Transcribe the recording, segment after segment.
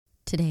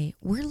Today,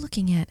 we're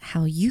looking at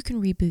how you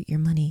can reboot your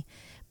money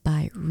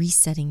by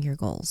resetting your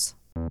goals.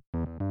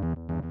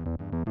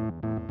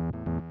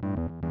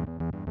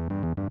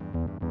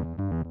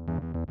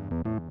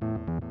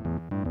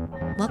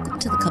 Welcome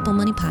to the Couple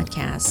Money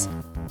Podcast,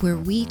 where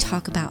we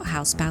talk about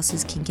how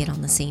spouses can get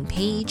on the same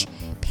page,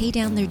 pay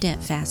down their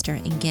debt faster,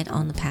 and get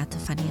on the path to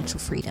financial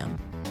freedom.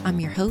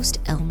 I'm your host,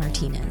 Elle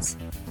Martinez.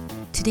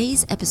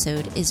 Today's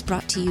episode is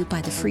brought to you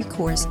by the free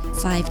course,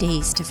 5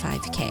 Days to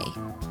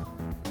 5K.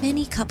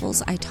 Many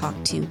couples I talk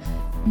to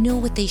know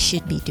what they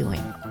should be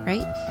doing,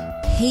 right?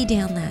 Pay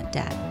down that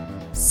debt,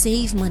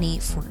 save money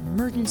for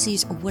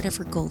emergencies or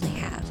whatever goal they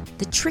have.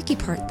 The tricky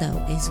part, though,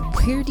 is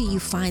where do you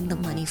find the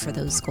money for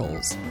those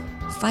goals?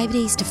 5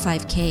 Days to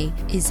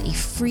 5K is a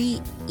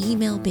free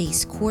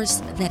email-based course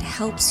that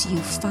helps you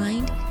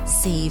find,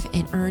 save,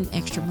 and earn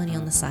extra money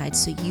on the side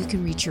so you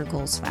can reach your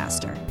goals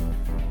faster.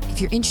 If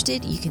you're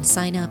interested, you can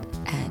sign up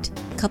at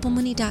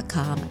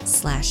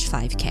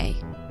couplemoney.com/5K.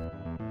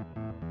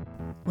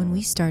 When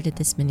we started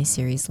this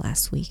mini-series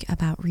last week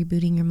about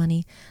rebooting your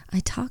money,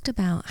 I talked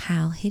about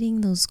how hitting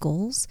those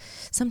goals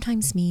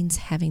sometimes means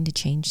having to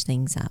change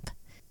things up.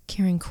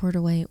 Karen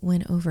Cordaway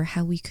went over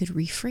how we could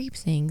reframe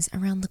things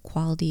around the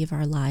quality of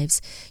our lives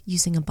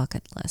using a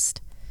bucket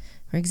list.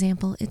 For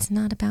example, it's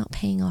not about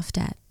paying off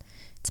debt.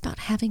 It's about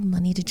having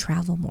money to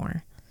travel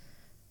more.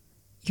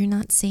 You're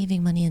not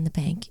saving money in the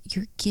bank.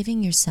 You're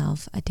giving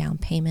yourself a down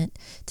payment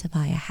to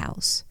buy a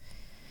house.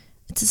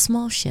 It's a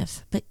small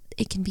shift, but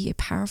it can be a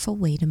powerful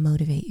way to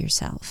motivate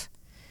yourself.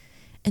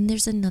 And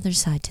there's another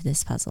side to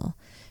this puzzle,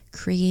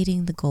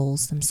 creating the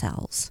goals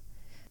themselves.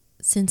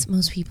 Since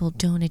most people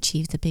don't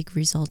achieve the big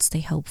results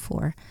they hope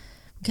for,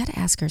 we've got to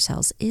ask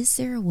ourselves, is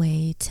there a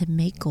way to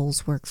make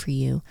goals work for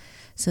you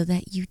so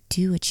that you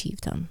do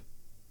achieve them?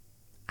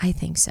 I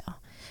think so.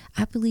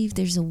 I believe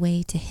there's a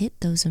way to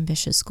hit those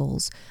ambitious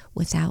goals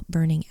without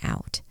burning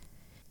out.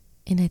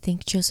 And I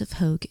think Joseph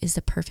Hogue is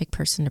the perfect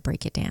person to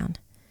break it down.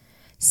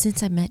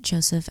 Since I met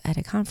Joseph at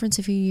a conference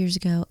a few years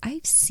ago,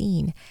 I've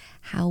seen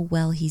how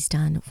well he's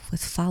done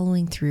with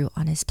following through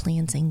on his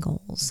plans and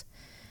goals.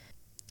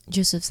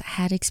 Joseph's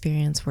had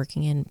experience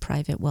working in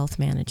private wealth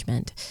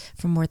management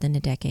for more than a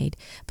decade,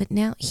 but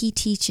now he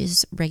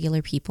teaches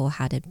regular people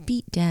how to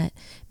beat debt,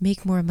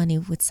 make more money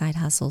with side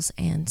hustles,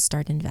 and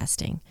start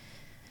investing.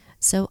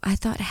 So I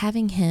thought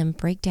having him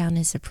break down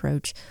his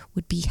approach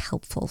would be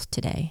helpful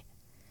today.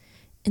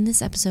 In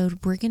this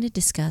episode, we're going to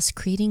discuss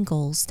creating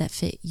goals that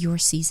fit your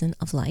season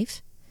of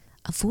life,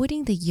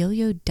 avoiding the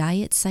yo-yo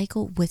diet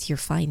cycle with your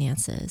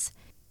finances,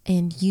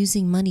 and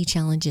using money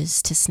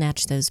challenges to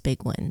snatch those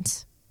big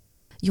wins.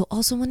 You'll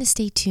also want to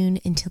stay tuned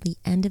until the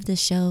end of the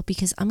show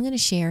because I'm going to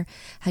share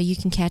how you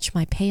can catch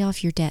my Pay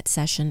Off Your Debt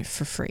session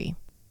for free.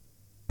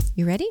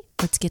 You ready?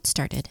 Let's get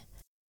started.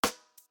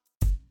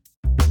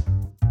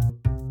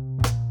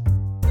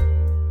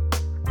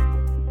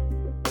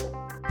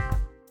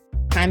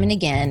 Time and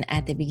again,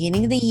 at the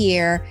beginning of the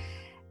year,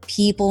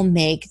 people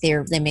make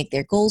their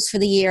goals for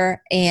the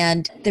year,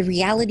 and the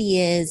reality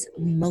is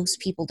most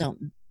people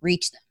don't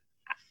reach them.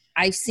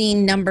 I've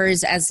seen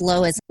numbers as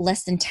low as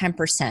less than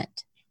 10%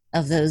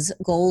 of those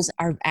goals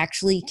are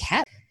actually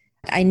kept.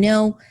 I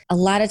know a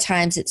lot of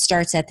times it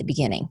starts at the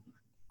beginning,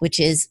 which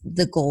is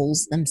the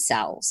goals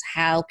themselves,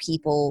 how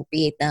people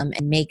create them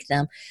and make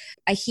them.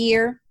 I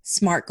hear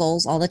SMART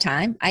goals all the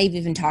time. I've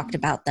even talked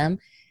about them.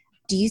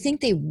 Do you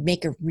think they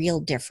make a real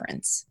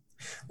difference?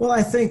 Well,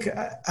 I think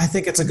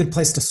it's a good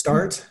place to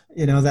start,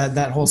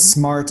 that whole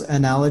SMART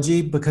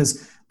analogy, but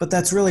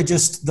that's really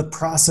just the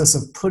process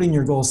of putting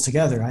your goals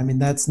together. I mean,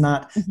 that's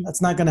not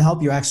going to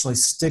help you actually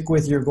stick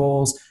with your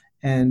goals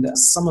and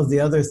some of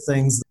the other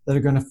things that are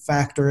going to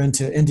factor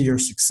into your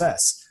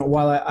success.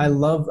 While I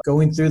love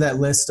going through that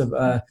list of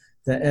the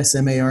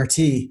SMART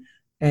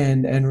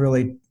and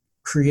really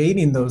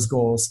creating those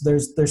goals,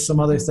 there's some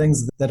other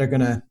things that are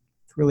going to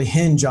really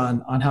hinge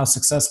on how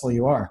successful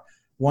you are.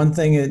 One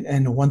thing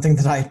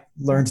that I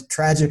learned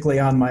tragically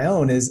on my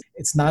own is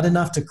it's not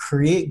enough to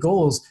create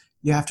goals.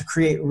 You have to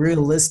create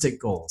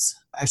realistic goals.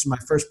 Actually, my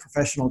first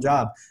professional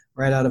job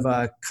right out of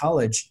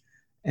college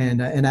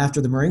and after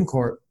the Marine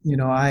Corps,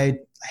 I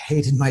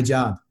hated my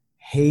job,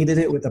 hated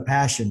it with a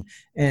passion.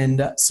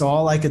 And so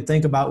all I could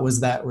think about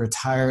was that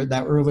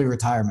early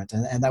retirement.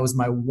 And that was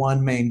my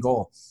one main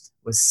goal,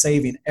 was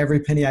saving every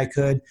penny I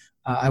could.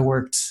 I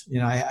worked,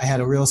 I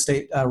had a real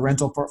estate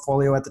rental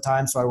portfolio at the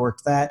time, so I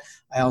worked that.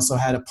 I also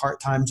had a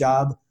part-time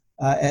job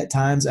at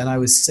times, and I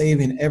was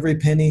saving every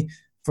penny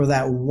for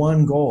that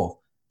one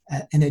goal.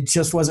 And it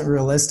just wasn't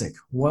realistic.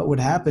 What would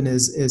happen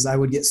is I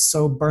would get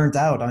so burnt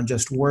out on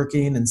just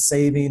working and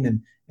saving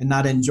and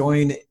not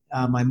enjoying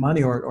my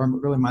money or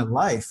really my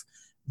life.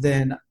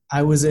 Then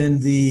I was in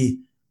the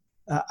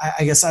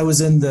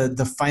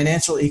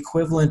financial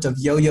equivalent of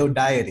yo-yo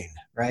dieting,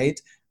 right?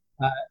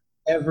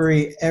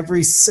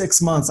 Every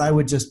 6 months, I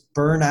would just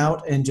burn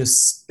out and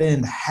just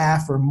spend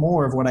half or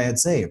more of what I had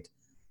saved.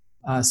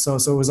 So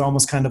it was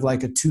almost kind of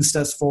like a 2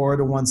 steps forward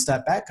or 1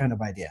 step back kind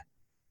of idea.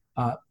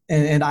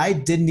 And I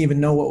didn't even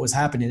know what was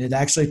happening. It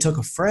actually took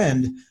a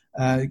friend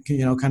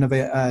kind of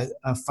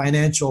a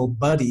financial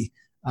buddy,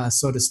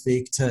 so to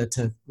speak,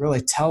 to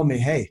really tell me,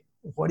 hey,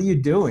 what are you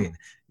doing?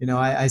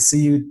 I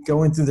see you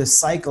going through this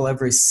cycle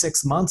every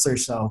 6 months or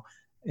so,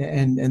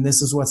 and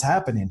this is what's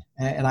happening.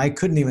 And I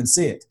couldn't even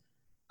see it.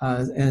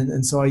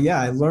 And so,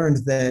 I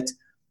learned that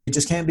it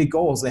just can't be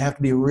goals. They have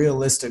to be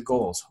realistic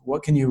goals.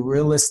 What can you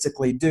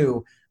realistically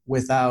do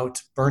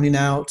without burning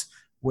out,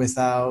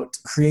 without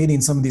creating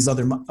some of these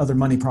other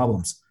money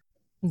problems?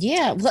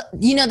 Yeah. Well,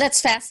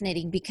 that's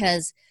fascinating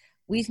because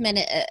we've met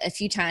a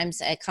few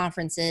times at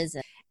conferences,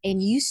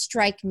 and you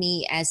strike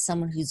me as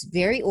someone who's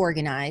very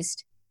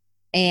organized.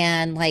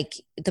 And like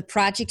the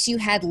projects you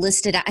had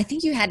listed, I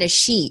think you had a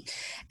sheet,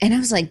 and I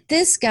was like,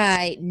 this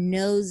guy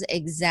knows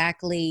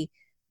exactly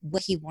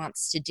what he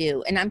wants to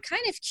do. And I'm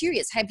kind of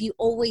curious, have you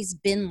always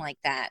been like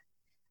that,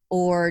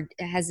 or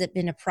has it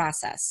been a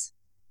process?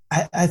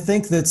 I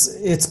think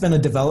it's been a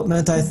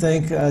development. I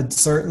think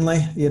certainly,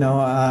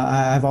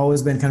 I've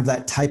always been kind of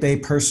that type A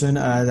person,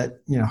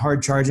 that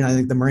hard charging. I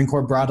think the Marine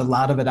Corps brought a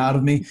lot of it out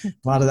of me,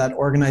 a lot of that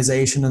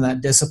organization and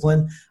that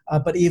discipline.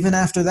 But even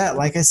after that,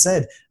 like I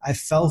said, I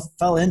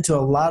fell into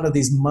a lot of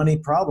these money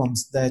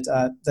problems that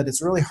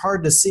it's really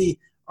hard to see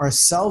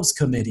ourselves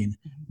committing,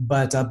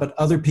 but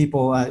other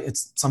people,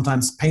 it's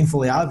sometimes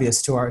painfully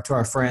obvious to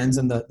our friends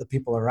and the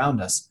people around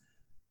us.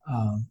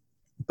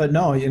 But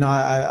no,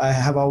 I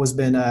have always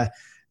been a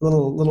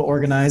little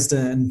organized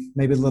and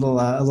maybe a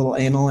little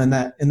anal in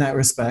that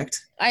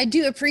respect. I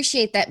do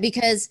appreciate that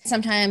because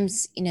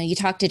sometimes, you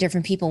talk to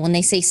different people when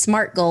they say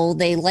SMART goal,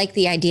 they like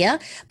the idea,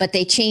 but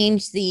they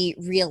change the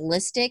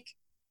realistic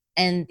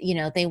and,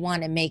 they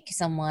want to make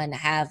someone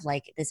have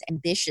like this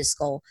ambitious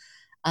goal.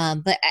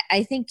 But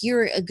I think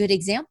you're a good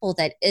example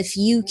that if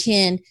you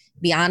can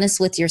be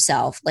honest with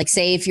yourself, like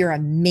say if you're a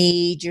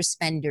major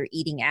spender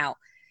eating out,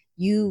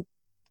 you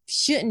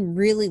shouldn't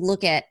really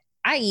look at,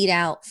 I eat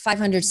out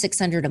 500,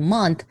 600 a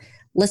month.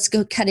 Let's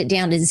go cut it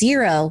down to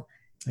 0.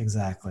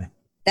 Exactly.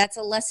 That's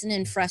a lesson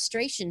in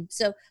frustration.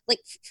 So like,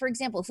 for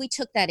example, if we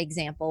took that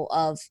example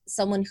of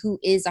someone who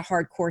is a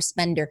hardcore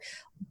spender,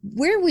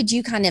 where would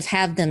you kind of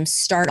have them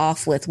start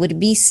off with? Would it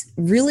be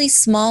really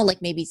small, like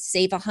maybe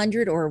save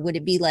 100, or would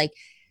it be like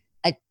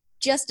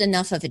just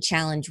enough of a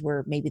challenge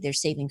where maybe they're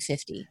saving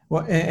 50?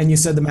 Well, and you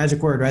said the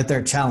magic word right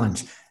there,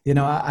 challenge.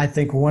 I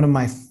think one of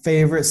my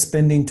favorite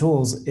spending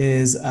tools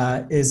is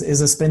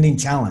a spending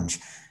challenge.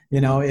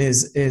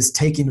 Is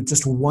taking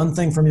just one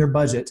thing from your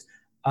budget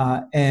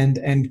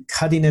and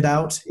cutting it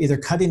out, either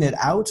cutting it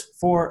out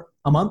for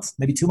a month,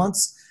 maybe 2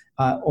 months,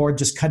 or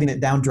just cutting it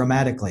down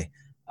dramatically.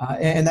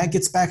 And that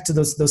gets back to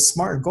those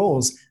SMART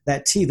goals,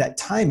 that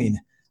timing.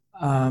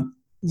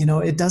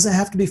 It doesn't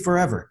have to be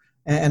forever.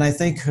 And I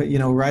think,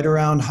 right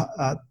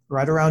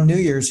around New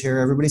Year's here,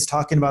 everybody's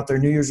talking about their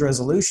New Year's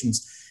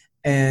resolutions,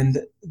 and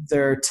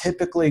they're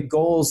typically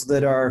goals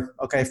that are,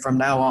 okay, from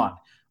now on,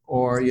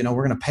 or, we're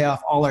going to pay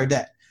off all our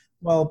debt.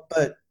 Well,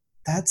 but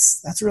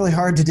that's really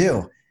hard to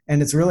do.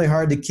 And it's really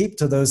hard to keep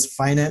to those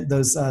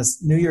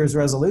New Year's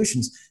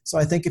resolutions. So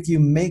I think if you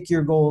make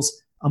your goals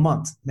a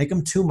month, make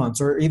them 2 months,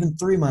 or even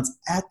 3 months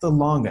at the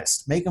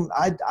longest, make them,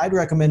 I'd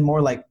recommend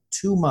more like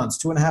 2 months,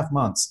 2.5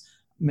 months.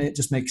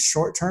 Just make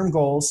short-term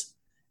goals,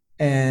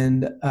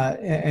 and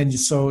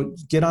so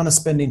get on a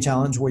spending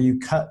challenge where you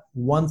cut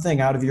one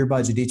thing out of your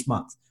budget each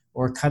month,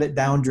 or cut it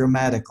down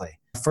dramatically.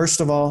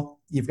 First of all,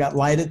 you've got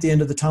light at the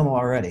end of the tunnel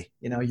already.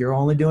 You're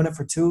only doing it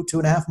for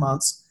 2.5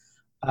 months,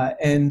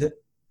 and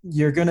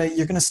you're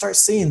gonna start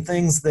seeing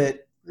things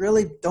that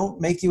really don't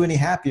make you any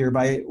happier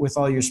with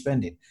all your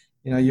spending.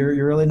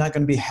 You're really not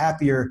going to be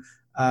happier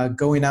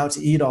going out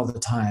to eat all the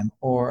time,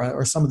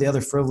 or some of the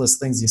other frivolous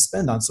things you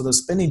spend on. So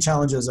those spending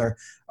challenges are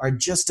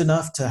just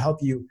enough to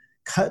help you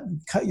cut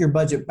your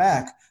budget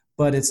back,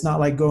 but it's not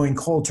like going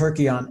cold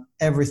turkey on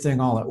everything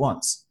all at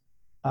once.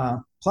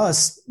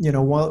 Plus, you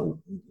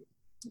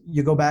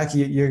go back,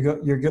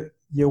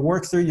 you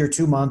work through your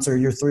 2 months or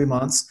your 3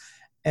 months,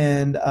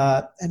 and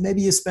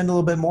maybe you spend a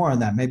little bit more on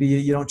that. Maybe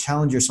you don't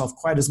challenge yourself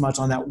quite as much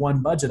on that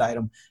one budget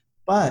item,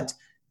 but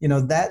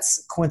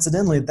that's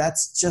coincidentally,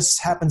 that's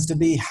just happens to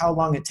be how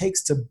long it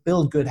takes to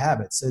build good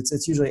habits.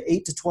 It's usually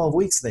 8 to 12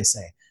 weeks, they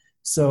say.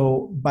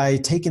 So by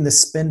taking the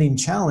spending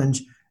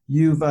challenge,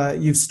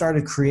 you've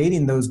started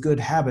creating those good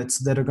habits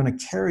that are going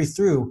to carry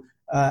through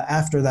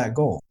after that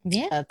goal.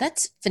 Yeah,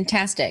 that's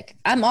fantastic.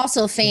 I'm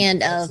also a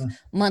fan of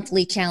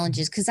monthly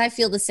challenges because I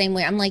feel the same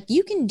way. I'm like,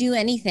 you can do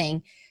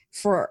anything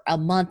for a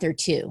month or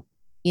two,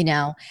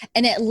 and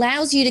it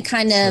allows you to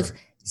kind of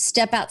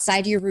step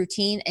outside your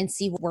routine and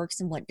see what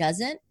works and what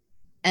doesn't.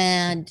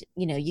 And,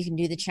 you can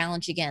do the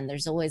challenge again.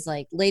 There's always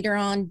like later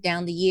on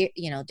down the year,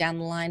 down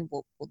the line,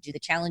 we'll do the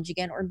challenge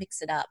again or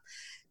mix it up.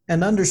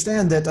 And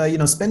understand that,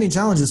 spending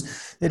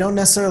challenges, they don't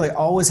necessarily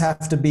always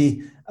have to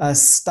be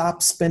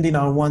stop spending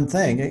on one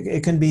thing.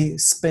 It can be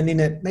spending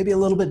it maybe a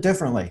little bit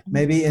differently.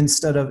 Maybe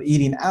instead of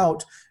eating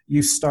out,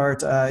 you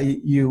start,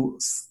 you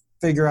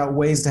figure out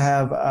ways to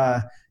have,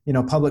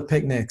 public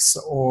picnics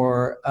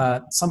or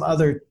some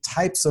other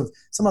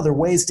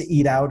ways to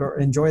eat out or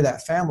enjoy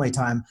that family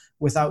time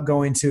without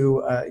going to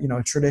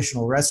a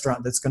traditional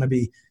restaurant that's going to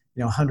be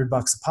 $100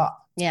 a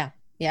pop. Yeah.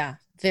 Yeah.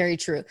 Very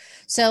true.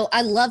 So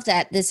I love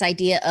this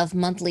idea of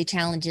monthly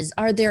challenges.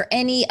 Are there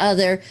any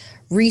other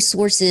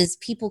resources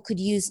people could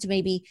use to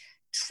maybe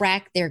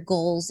track their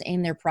goals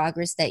and their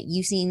progress that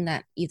you've seen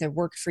that either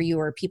worked for you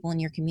or people in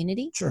your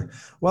community? Sure.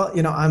 Well,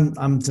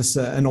 I'm just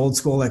an old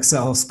school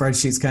Excel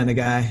spreadsheets kind of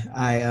guy.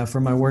 I for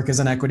my work as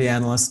an equity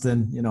analyst,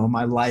 and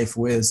my life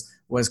was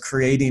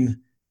creating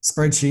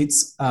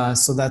spreadsheets.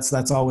 So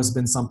that's always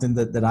been something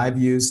that I've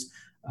used.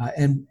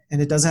 And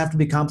it doesn't have to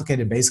be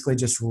complicated. Basically,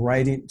 just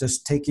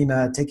taking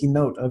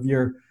note of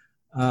your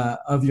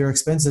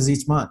expenses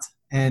each month,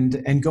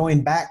 and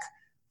going back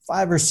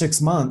 5 or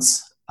 6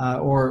 months,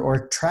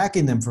 or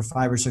tracking them for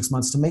 5 or 6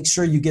 months to make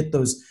sure you get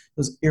those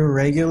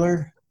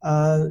irregular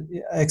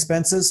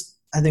expenses.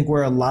 I think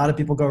where a lot of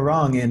people go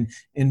wrong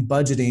in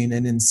budgeting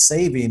and in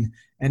saving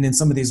and in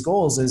some of these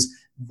goals is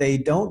they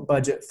don't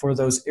budget for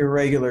those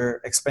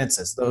irregular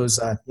expenses, those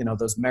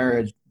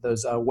marriage,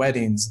 those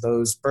weddings,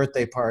 those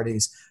birthday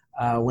parties,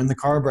 when the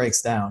car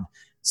breaks down.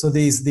 So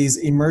these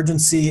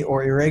emergency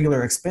or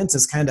irregular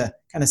expenses kind of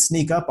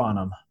sneak up on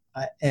them,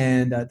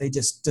 and they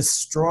just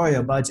destroy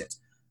a budget.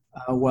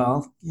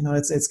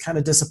 It's kind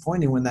of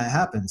disappointing when that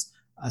happens.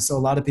 So a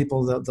lot of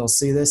people, they'll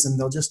see this and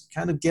they'll just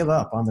kind of give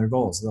up on their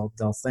goals.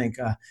 They'll think,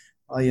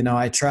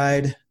 I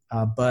tried,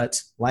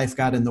 but life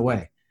got in the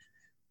way.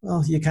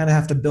 Well, you kind of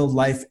have to build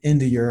life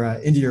into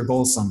your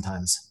goals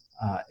sometimes,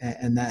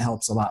 and that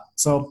helps a lot.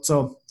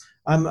 So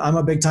I'm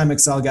a big time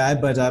Excel guy,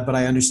 but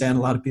I understand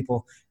a lot of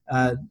people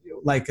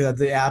like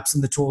the apps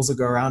and the tools that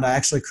go around. I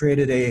actually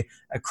created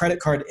a credit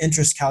card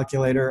interest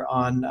calculator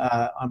on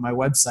my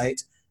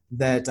website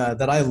that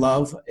I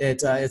love.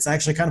 It's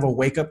actually kind of a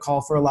wake up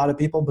call for a lot of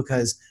people,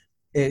 because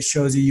it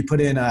shows you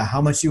put in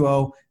how much you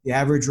owe, the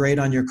average rate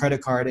on your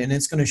credit card, and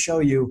it's going to show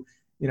you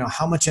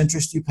how much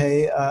interest you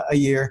pay a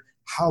year,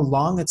 how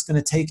long it's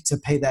going to take to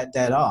pay that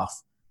debt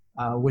off,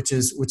 which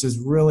is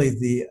really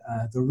the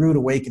rude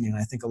awakening.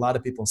 I think a lot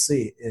of people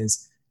see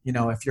is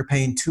if you're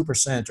paying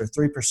 2% or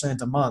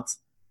 3% a month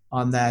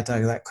on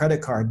that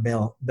credit card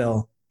bill,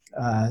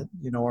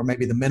 or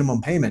maybe the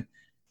minimum payment,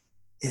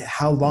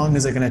 how long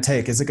is it going to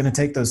take? Is it going to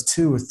take those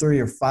 2 or 3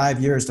 or 5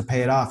 years to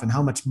pay it off? And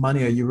how much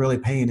money are you really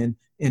paying in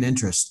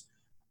interest?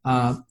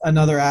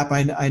 Another app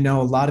I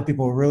know a lot of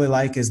people really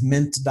like is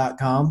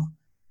mint.com.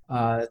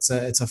 It's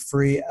a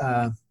free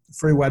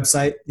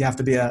website. You have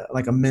to be a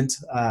Mint.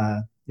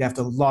 You have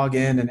to log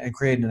in and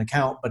create an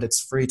account, but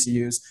it's free to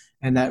use.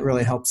 And that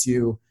really helps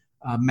you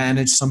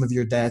manage some of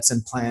your debts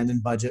and plan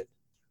and budget.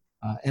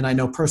 And I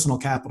know Personal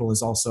Capital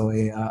is also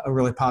a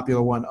really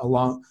popular one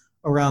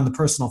around the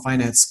personal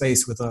finance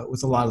space with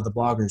a lot of the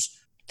bloggers.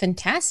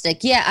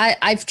 Fantastic. Yeah,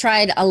 I've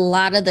tried a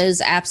lot of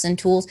those apps and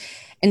tools,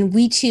 and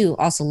we too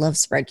also love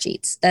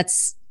spreadsheets.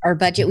 That's our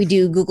budget. We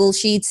do Google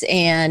Sheets,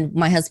 and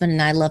my husband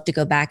and I love to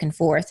go back and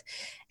forth.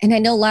 And I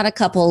know a lot of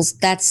couples,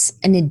 that's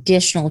an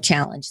additional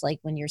challenge. Like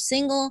when you're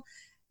single,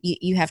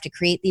 you have to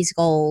create these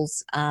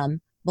goals.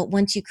 But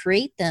once you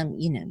create them,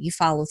 you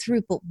follow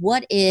through. But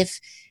what if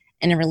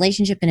in a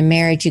relationship, in a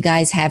marriage, you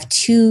guys have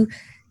two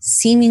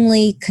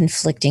seemingly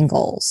conflicting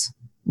goals?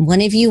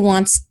 One of you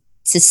wants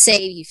to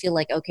save. You feel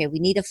like, okay, we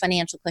need a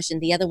financial cushion.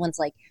 The other one's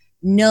like,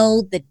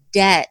 no, the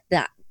debt,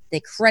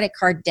 the credit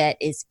card debt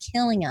is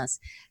killing us.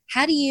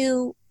 How do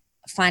you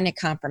find a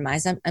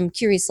compromise? I'm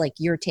curious, like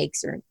your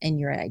takes and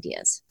your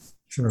ideas.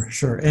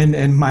 Sure.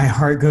 And my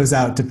heart goes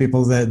out to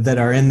people that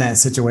are in that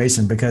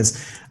situation,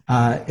 because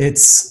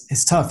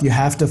it's tough. You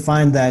have to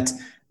find that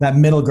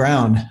middle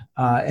ground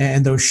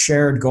and those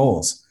shared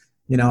goals.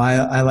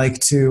 I like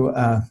to,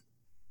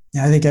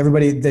 I think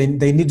everybody,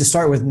 they need to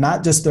start with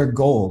not just their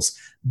goals,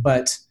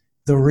 but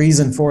the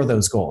reason for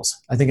those goals.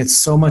 I think it's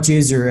so much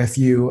easier if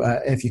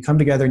you come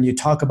together and you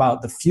talk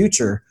about the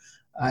future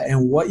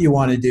and what you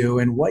want to do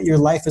and what your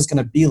life is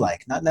going to be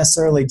like. Not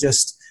necessarily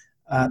just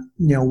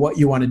what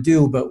you want to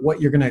do, but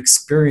what you're going to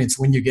experience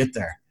when you get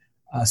there.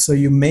 So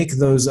you make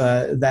those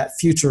that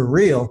future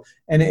real,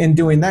 and in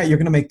doing that, you're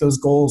going to make those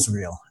goals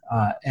real.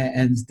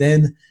 And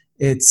then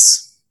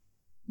it's,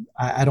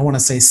 I don't want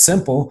to say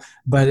simple,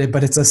 but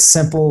it's a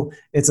simple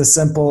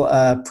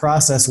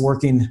process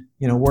working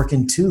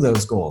to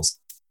those goals.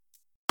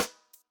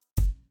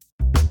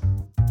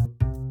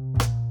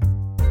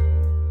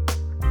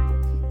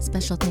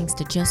 Special thanks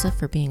to Joseph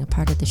for being a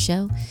part of the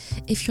show.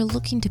 If you're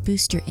looking to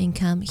boost your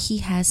income, he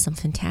has some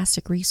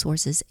fantastic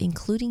resources,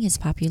 including his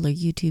popular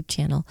YouTube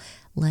channel,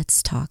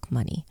 Let's Talk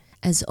Money.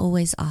 As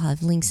always, I'll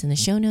have links in the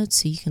show notes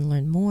so you can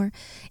learn more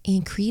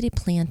and create a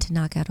plan to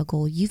knock out a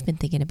goal you've been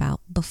thinking about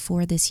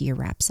before this year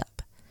wraps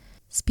up.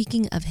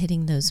 Speaking of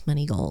hitting those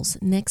money goals,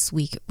 next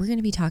week we're going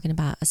to be talking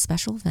about a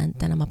special event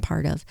that I'm a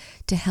part of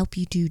to help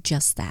you do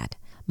just that,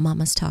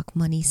 Mama's Talk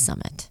Money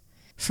Summit.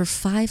 For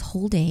 5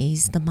 whole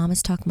days, the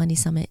Mamas Talk Money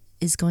Summit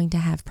is going to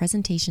have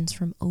presentations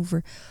from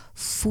over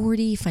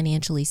 40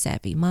 financially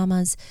savvy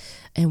mamas,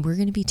 and we're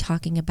going to be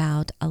talking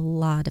about a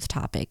lot of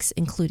topics,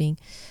 including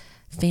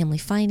family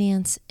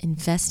finance,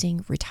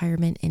 investing,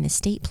 retirement and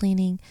estate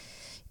planning,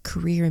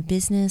 career and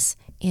business,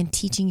 and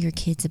teaching your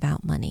kids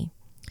about money.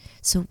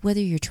 So whether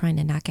you're trying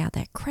to knock out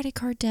that credit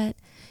card debt,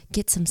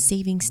 get some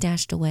savings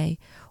stashed away,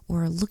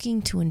 or are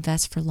looking to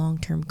invest for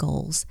long-term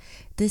goals,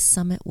 this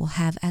summit will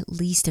have at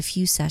least a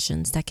few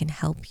sessions that can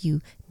help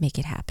you make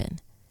it happen.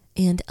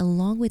 And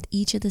along with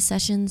each of the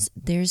sessions,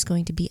 there's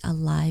going to be a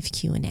live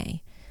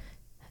Q&A.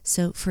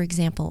 So for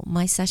example,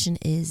 my session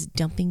is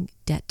dumping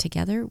debt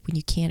together when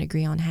you can't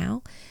agree on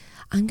how.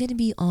 I'm going to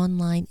be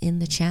online in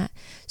the chat.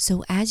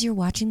 So as you're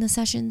watching the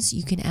sessions,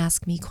 you can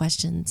ask me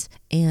questions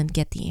and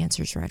get the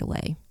answers right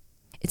away.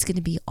 It's going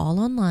to be all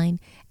online,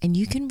 and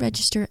you can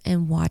register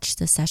and watch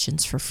the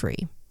sessions for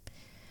free.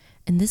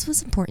 And this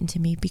was important to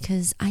me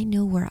because I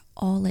know we're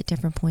all at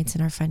different points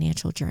in our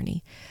financial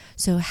journey.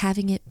 So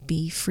having it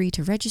be free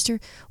to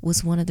register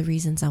was one of the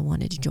reasons I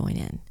wanted to join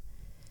in.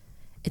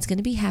 It's going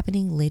to be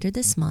happening later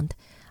this month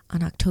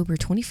on October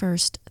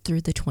 21st through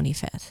the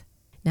 25th.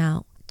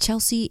 Now,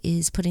 Chelsea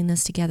is putting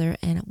this together,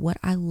 and what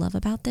I love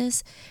about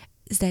this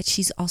is that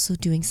she's also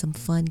doing some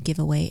fun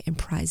giveaway and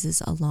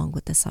prizes along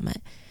with the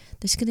summit.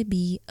 There's going to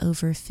be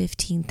over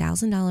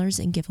 $15,000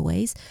 in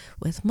giveaways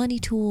with money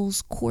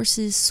tools,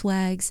 courses,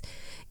 swags,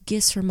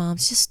 gifts for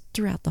moms, just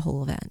throughout the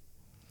whole event.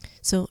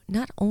 So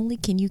not only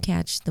can you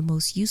catch the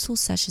most useful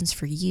sessions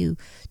for you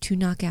to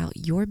knock out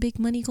your big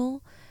money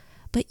goal,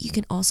 but you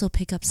can also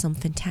pick up some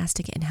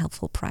fantastic and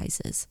helpful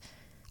prizes.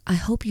 I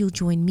hope you'll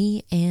join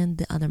me and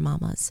the other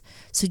mamas.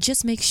 So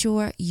just make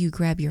sure you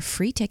grab your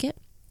free ticket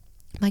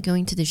by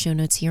going to the show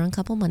notes here on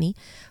Couple Money,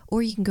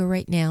 or you can go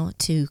right now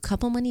to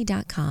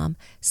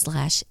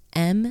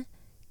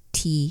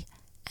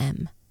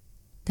couplemoney.com/MTM.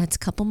 That's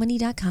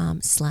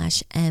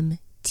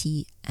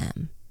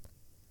couplemoney.com/MTM.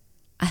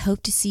 I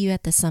hope to see you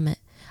at the summit.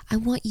 I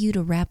want you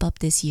to wrap up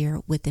this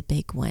year with a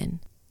big win.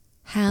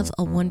 Have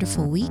a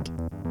wonderful week.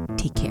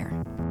 Take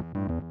care.